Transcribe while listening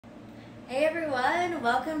Hey everyone,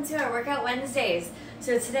 welcome to our Workout Wednesdays.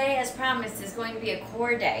 So today, as promised, is going to be a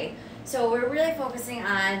core day. So we're really focusing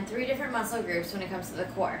on 3 different muscle groups when it comes to the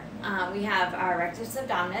core. We have our rectus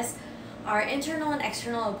abdominis, our internal and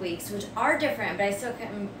external obliques, which are different, but I still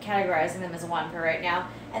am categorizing them as one for right now.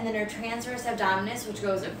 And then our transverse abdominis, which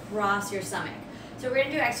goes across your stomach. So we're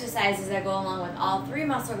going to do exercises that go along with all 3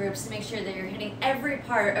 muscle groups to make sure that you're hitting every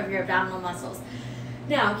part of your abdominal muscles.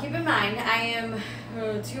 Now, keep in mind, I am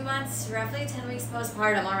 2 months, roughly 10 weeks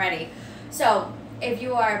postpartum already. So if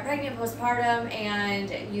you are pregnant postpartum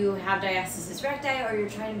and you have diastasis recti, or you're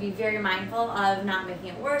trying to be very mindful of not making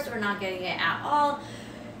it worse or not getting it at all,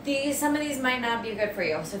 some of these might not be good for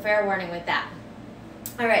you. So fair warning with that.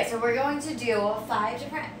 All right, so we're going to do 4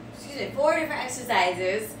 different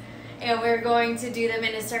exercises, and we're going to do them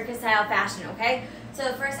in a circus style fashion, okay? So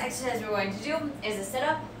the first exercise we're going to do is a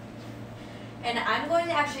sit-up. And I'm going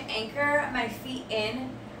to actually anchor my feet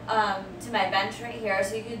in to my bench right here.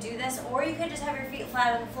 So you could do this, or you could just have your feet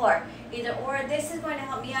flat on the floor. Either or. This is going to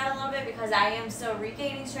help me out a little bit because I am still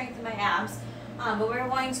regaining strength in my abs. But we're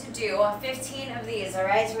going to do 15 of these, all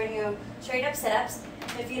right? So we're going to do straight up sit-ups.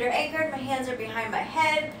 My feet are anchored, my hands are behind my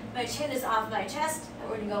head, my chin is off my chest, and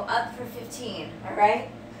we're going to go up for 15, all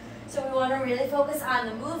right? So we want to really focus on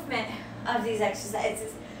the movement of these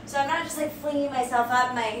exercises. So I'm not just like flinging myself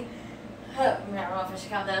up, I don't know if I should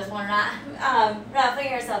count that as one or not. We're not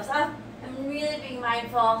flinging ourselves up. I'm really being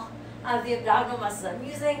mindful of the abdominal muscles I'm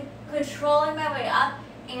using, controlling my way up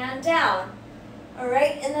and down. All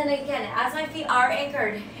right, and then again, as my feet are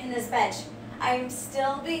anchored in this bench, I'm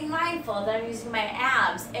still being mindful that I'm using my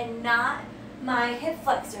abs and not my hip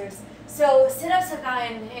flexors. So sit-ups have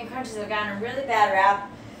gotten, and crunches have gotten a really bad rap,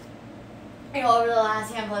 over the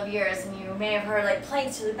last handful of years, and you may have heard like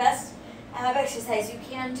planks are the best ab exercise you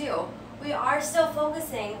can do. We are still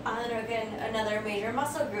focusing on, again, another major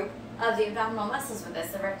muscle group of the abdominal muscles with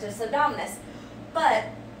this, the rectus abdominis. But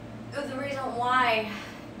the reason why,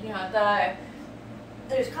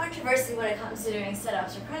 there's controversy when it comes to doing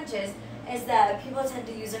sit-ups or crunches is that people tend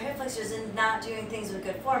to use their hip flexors and not doing things with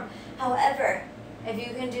good form. However, if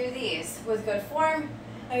you can do these with good form,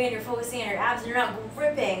 again, you're focusing on your abs and you're not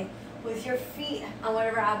gripping with your feet on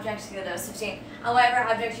whatever object, that was 15, on whatever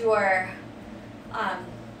object you are,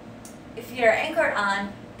 if you're anchored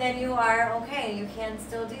on, then you are okay. You can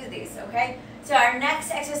still do these, okay? So our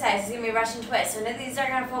next exercise is going to be Russian twist. So these are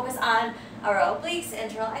going to focus on our obliques,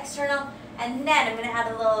 internal, external, and then I'm going to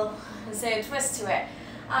add a little, say, twist to it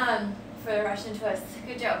for the Russian twist.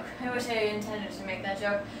 Good joke. I wish I intended to make that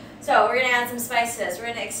joke. So we're going to add some spice to this. We're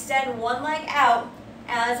going to extend one leg out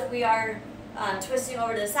as we are twisting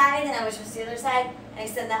over to the side, and then we twist the other side and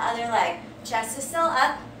extend that other leg. Chest is still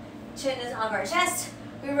up, chin is on our chest.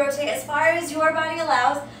 We rotate as far as your body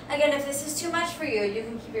allows. Again, if this is too much for you, you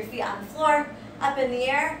can keep your feet on the floor, up in the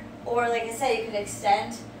air, or like I said, you could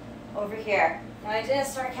extend over here. Now I didn't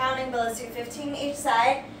start counting, but let's do 15 each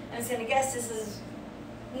side. I'm just going to guess this is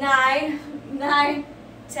 9,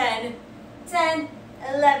 10,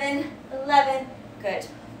 11, good.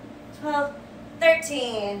 12,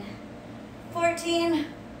 13, 14,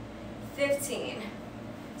 15.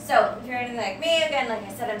 So if you're anything like me, again, like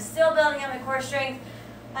I said, I'm still building up my core strength.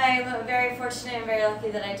 I'm very fortunate and very lucky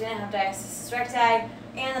that I didn't have diastasis recti and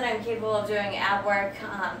that I'm capable of doing ab work.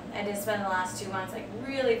 I did spend the last 2 months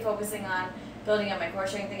really focusing on building up my core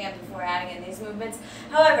strength again before adding in these movements.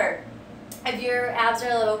 However, if your abs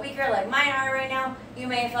are a little weaker like mine are right now, you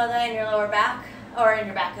may feel that in your lower back or in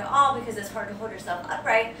your back at all because it's hard to hold yourself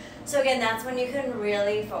upright. So again, that's when you can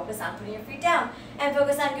really focus on putting your feet down and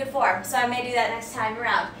focus on good form. So I may do that next time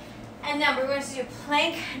around. And then we're going to do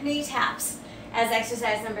plank knee taps. As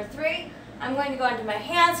exercise number 3, I'm going to go into my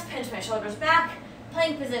hands, pinch my shoulders back,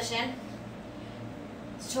 plank position.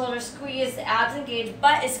 Shoulders squeezed, abs engaged,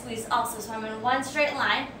 butt is squeezed also. So I'm in one straight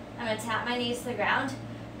line. I'm going to tap my knees to the ground,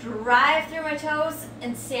 drive through my toes,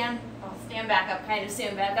 and stand back up,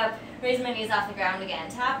 stand back up, raise my knees off the ground again.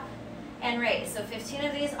 Tap and raise. So 15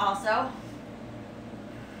 of these also.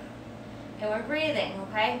 And we're breathing,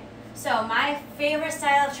 okay? So my favorite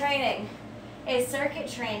style of training is circuit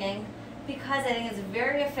training, because I think it's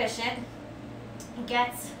very efficient. It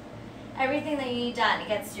gets everything that you need done. It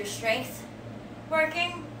gets your strength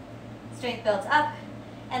working, strength builds up,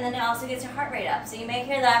 and then it also gets your heart rate up. So you may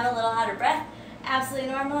hear that I'm a little out of breath.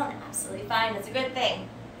 Absolutely normal and absolutely fine. It's a good thing.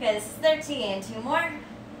 Okay, this is 13. 2 more.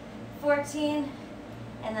 14.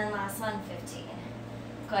 And then last one, 15.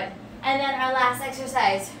 Good. And then our last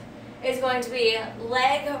exercise is going to be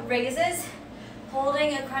leg raises,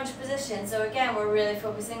 holding a crunch position. So again, we're really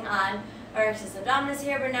focusing on our rectus abdominis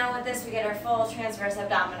here, but now with this we get our full transverse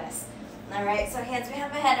abdominis. All right, so hands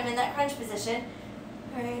behind my head. I'm in that crunch position.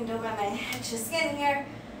 All right, don't mind my extra skin here.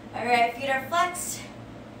 All right, feet are flexed.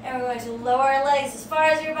 And we're going to lower our legs as far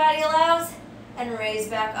as your body allows and raise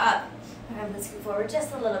back up. All right, let's go forward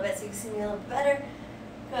just a little bit so you can see me a little bit better.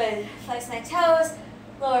 Good. Flex my toes,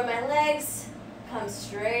 lower my legs, come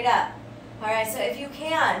straight up. All right, so if you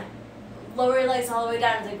can, lower your legs all the way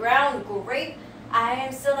down to the ground. Great. I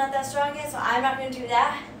am still not that strong yet, so I'm not going to do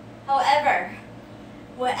that. However,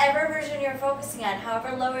 whatever version you're focusing on,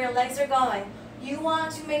 however low your legs are going, you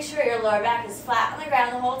want to make sure your lower back is flat on the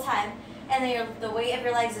ground the whole time and that the weight of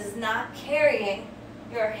your legs is not carrying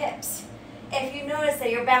your hips. If you notice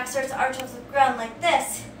that your back starts to arch off the ground like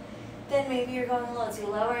this, then maybe you're going a little too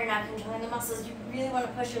low or you're not controlling the muscles. You really want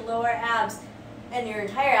to push your lower abs and your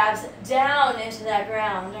entire abs down into that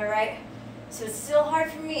ground, all right? So it's still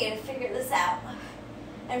hard for me to figure this out.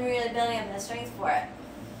 I'm really building up the strength for it.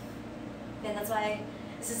 And that's why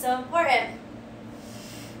this is so important.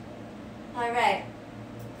 All right,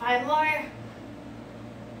 5 more.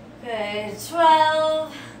 Good,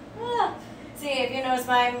 12. See, if you notice,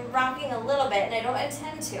 I'm rocking a little bit, and I don't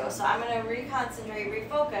intend to, so I'm going to reconcentrate,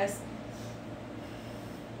 refocus.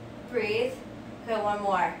 Breathe. Good, 1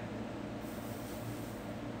 more.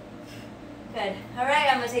 Good. All right,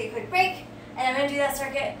 I'm going to take a quick break, and I'm going to do that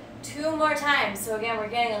circuit 2 more times. So again, we're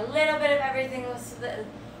getting a little bit of everything with the,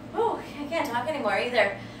 I can't talk anymore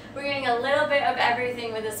either. We're getting a little bit of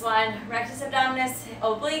everything with this one. Rectus abdominis,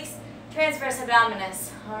 obliques, transverse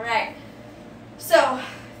abdominis. All right. So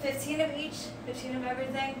 15 of each, 15 of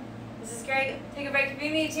everything. This is great. Take a break if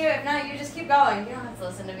you need to. If not, you just keep going. You don't have to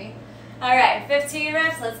listen to me. All right, 15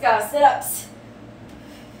 reps. Let's go. Sit-ups.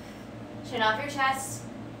 Chin off your chest.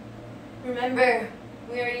 Remember,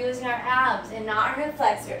 we are using our abs and not our hip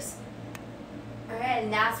flexors. All right,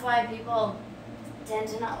 and that's why people tend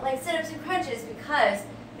to not like sit-ups and crunches, because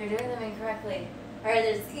they're doing them incorrectly. All right,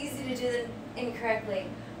 it's easy to do them incorrectly,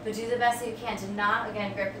 but do the best that you can to not,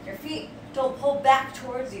 again, grip with your feet. Don't pull back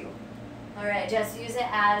towards you. All right, just use it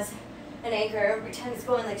as an anchor. Pretend it's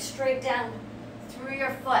going like straight down through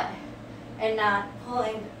your foot and not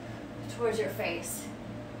pulling towards your face.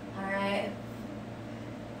 All right.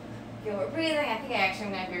 Feel we're breathing. I think I actually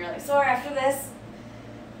am going to be really sore after this.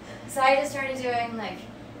 So I just started doing like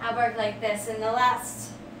ab work like this in the last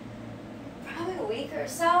probably a week or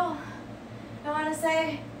so, I want to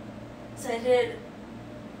say. So I did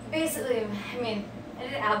basically, I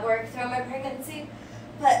did ab work throughout my pregnancy,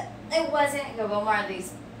 but it wasn't, I go more on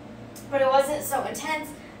these, but it wasn't so intense.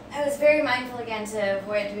 I was very mindful again to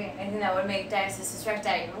avoid doing anything that would make diastasis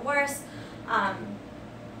recti even worse.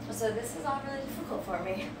 So this is all really difficult for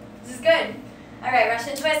me. This is good. All right,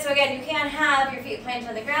 Russian twist. So again, you can have your feet planted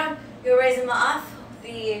on the ground. You'll raise them off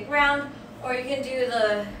the ground, or you can do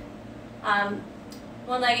the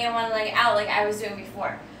one leg in, one leg out like I was doing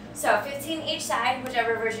before. So 15 each side,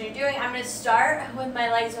 whichever version you're doing. I'm going to start with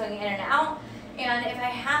my legs going in and out, and if I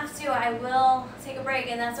have to, I will take a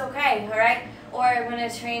break, and that's okay, all right? Or I'm going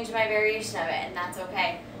to change my variation of it, and that's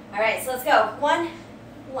okay. All right, so let's go. 1,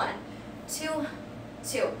 1, 2,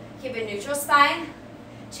 2. Keep a neutral spine.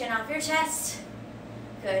 Chin off your chest.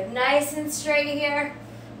 Good, nice and straight here.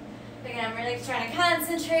 Again, I'm really trying to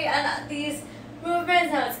concentrate on these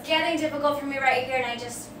movements. Now it's getting difficult for me right here, and I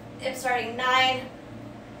just am starting 9,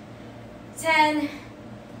 10,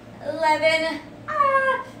 11,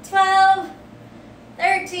 12,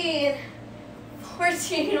 13,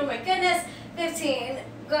 14, oh my goodness, 15.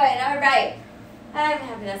 Good, all right. I'm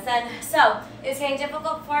happy that's done. So it's getting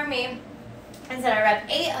difficult for me. Instead of rep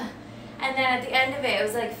 8, and then at the end of it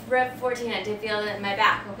was like rep 14. I did feel it in my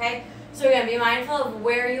back, okay? So you're going to be mindful of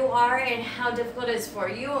where you are and how difficult it is for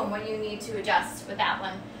you and what you need to adjust with that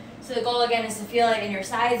one. So the goal again is to feel it in your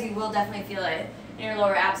sides. You will definitely feel it in your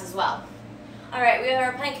lower abs as well. All right, we have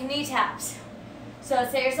our plank knee taps. So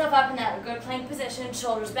set yourself up in that good plank position,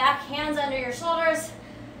 shoulders back, hands under your shoulders,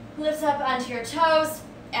 lift up onto your toes,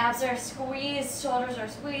 abs are squeezed, shoulders are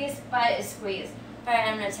squeezed, butt is squeezed. All right,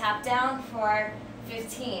 I'm going to tap down for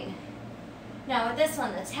 15. Now with this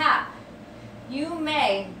one, the tap, you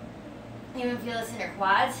may even feel this in your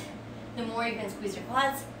quads. The more you can squeeze your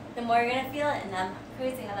quads, the more you're going to feel it in them.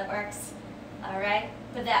 Crazy how that works. All right,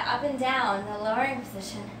 but that up and down, the lowering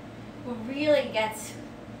position, will really get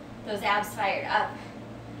those abs fired up.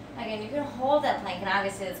 Again, you can hold that plank, and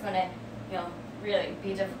obviously it's going to, really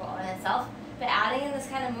be difficult in itself. But adding in this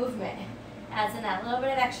kind of movement adds in that little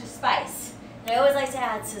bit of extra spice. And I always like to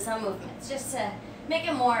add to some movements, just to make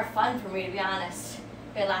it more fun for me, to be honest.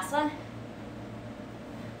 Okay, last one.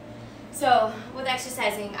 So with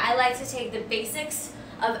exercising, I like to take the basics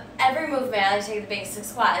of every movement. I like to take the basic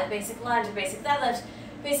squat, the basic lunge, the basic deadlift,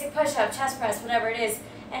 basic push-up, chest press, whatever it is,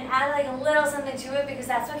 and add like a little something to it because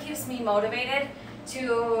that's what keeps me motivated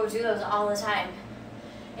to do those all the time.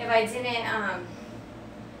 If I didn't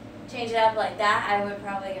change it up like that, I would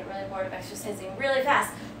probably get really bored of exercising really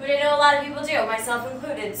fast, but I know a lot of people do, myself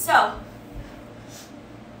included. So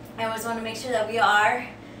I always want to make sure that we are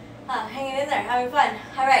hanging in there, having fun.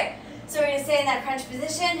 All right, so we're going to stay in that crunch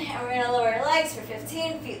position, and we're going to lower our legs for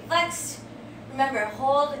 15, feet flexed. Remember,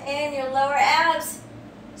 hold in your lower abs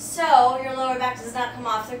so your lower back does not come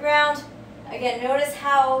off the ground. Again, notice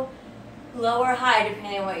how low or high,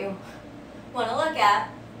 depending on what you want to look at,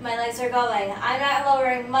 my legs are going. I'm not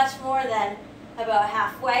lowering much more than about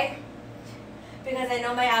halfway because I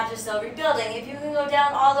know my abs are still rebuilding. If you can go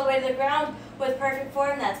down all the way to the ground with perfect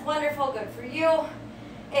form, that's wonderful, good for you.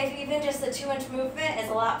 If even just a 2-inch movement is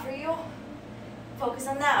a lot for you, focus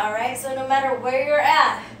on that, all right? So no matter where you're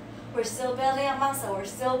at, we're still building up muscle. We're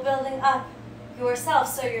still building up yourself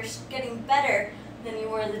so you're getting better than you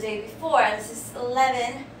were the day before. This is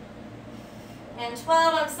 11 and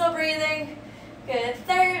 12. I'm still breathing. Good.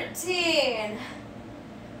 13,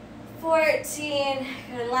 14.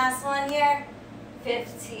 Good. Last one here.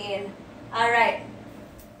 15. All right.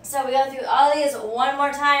 So we go through all these one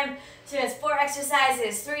more time. So it's 4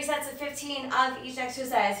 exercises, 3 sets of 15 of each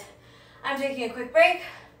exercise. I'm taking a quick break.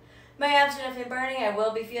 My abs are definitely burning. I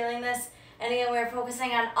will be feeling this. And again, we're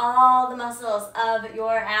focusing on all the muscles of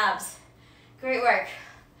your abs. Great work.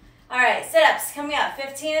 All right, sit-ups coming up.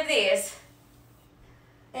 15 of these.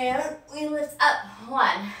 And we lift up.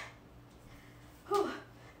 1,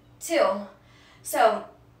 2. So,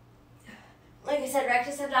 like I said,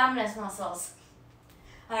 rectus abdominis muscles.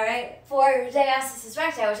 All right, for diastasis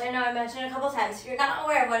recti, which I know I mentioned a couple times, if you're not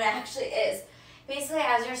aware of what it actually is, basically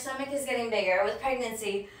as your stomach is getting bigger with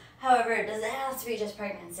pregnancy, however, it doesn't have to be just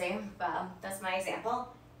pregnancy, but that's my example.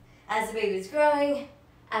 As the baby's growing,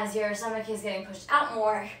 as your stomach is getting pushed out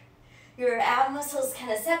more, your ab muscles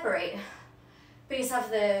kind of separate based off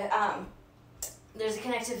the, there's a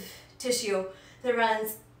connective tissue that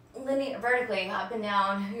runs vertically up and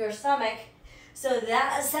down your stomach, so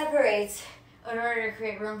that separates in order to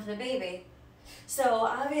create room for the baby. So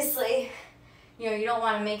obviously, you don't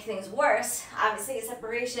want to make things worse. Obviously, a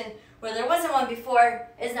separation where there wasn't one before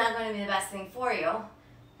is not going to be the best thing for you.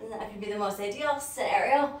 And that could be the most ideal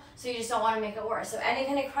scenario, so you just don't want to make it worse. So any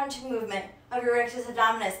kind of crunching movement of your rectus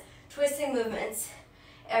abdominis, twisting movements,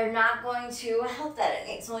 are not going to help that.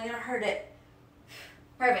 It's only going to hurt it.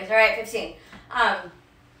 Perfect. All right, 15.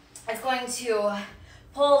 It's going to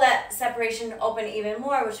pull that separation open even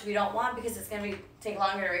more, which we don't want because it's going to take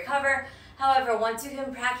longer to recover. However, once you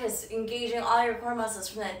can practice engaging all your core muscles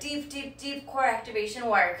from that deep, deep, deep core activation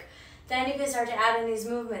work, then you can start to add in these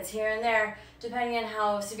movements here and there, depending on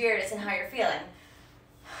how severe it is and how you're feeling.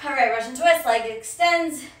 All right, Russian twist, leg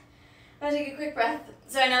extends. I'm going to take a quick breath.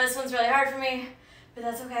 So I know this one's really hard for me, but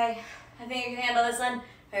that's okay. I think you can handle this one.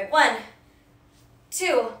 All right, 1,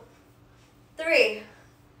 2, 3,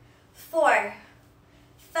 4,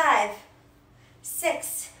 5,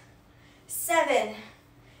 6, 7,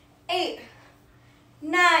 8,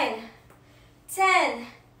 9, 10,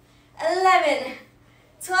 11,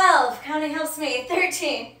 12, counting helps me,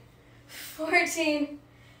 13, 14,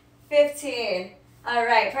 15. All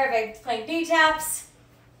right, perfect. Plank knee taps.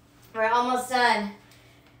 We're almost done.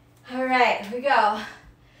 All right, here we go.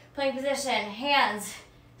 Plank position, hands,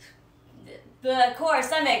 the core,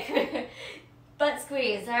 stomach, butt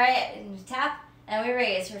squeeze. All right, and tap. And we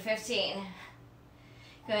raise for 15.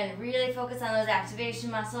 Go ahead and really focus on those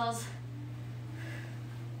activation muscles.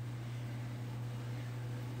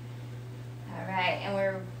 All right, and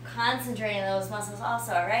we're concentrating those muscles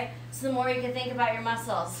also, all right? So the more you can think about your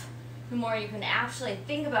muscles, the more you can actually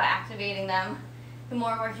think about activating them, the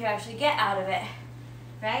more work you actually get out of it,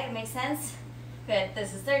 right? It makes sense? Good.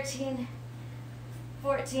 This is 13,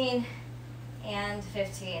 14, and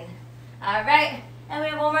 15. All right. And we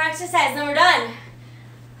have one more exercise, then we're done.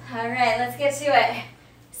 All right, let's get to it.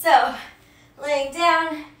 So, laying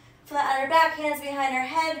down, flat on our back, hands behind our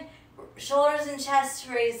head, shoulders and chest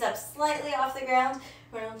raised up slightly off the ground.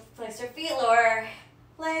 We're going to flex our feet, lower our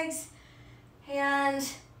legs, and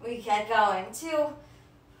we get going. 2,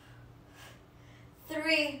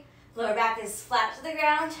 3, lower back is flat to the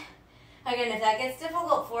ground. Again, if that gets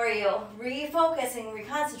difficult for you, refocus and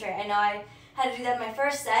reconcentrate. I know I had to do that in my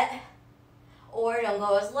first set. Or don't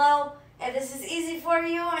go as low. If this is easy for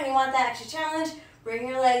you and you want that extra challenge, bring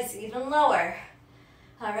your legs even lower.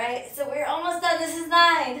 All right, so we're almost done. This is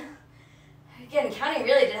 9. Again, counting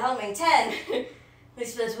really did help me. 10. At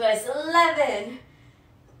least for the twist. 11.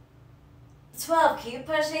 12. Keep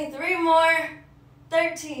pushing. 3 more.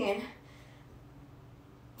 13.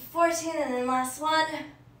 14, and then last one.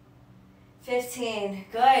 15.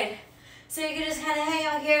 Good. So you can just kind of hang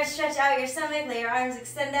out here, stretch out your stomach, let your arms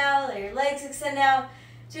extend out, let your legs extend out.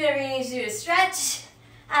 Do whatever you need to do to stretch.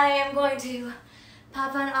 I am going to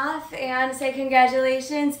pop on off and say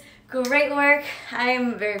congratulations. Great work. I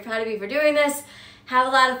am very proud of you for doing this. Have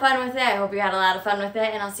a lot of fun with it. I hope you had a lot of fun with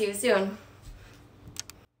it, and I'll see you soon.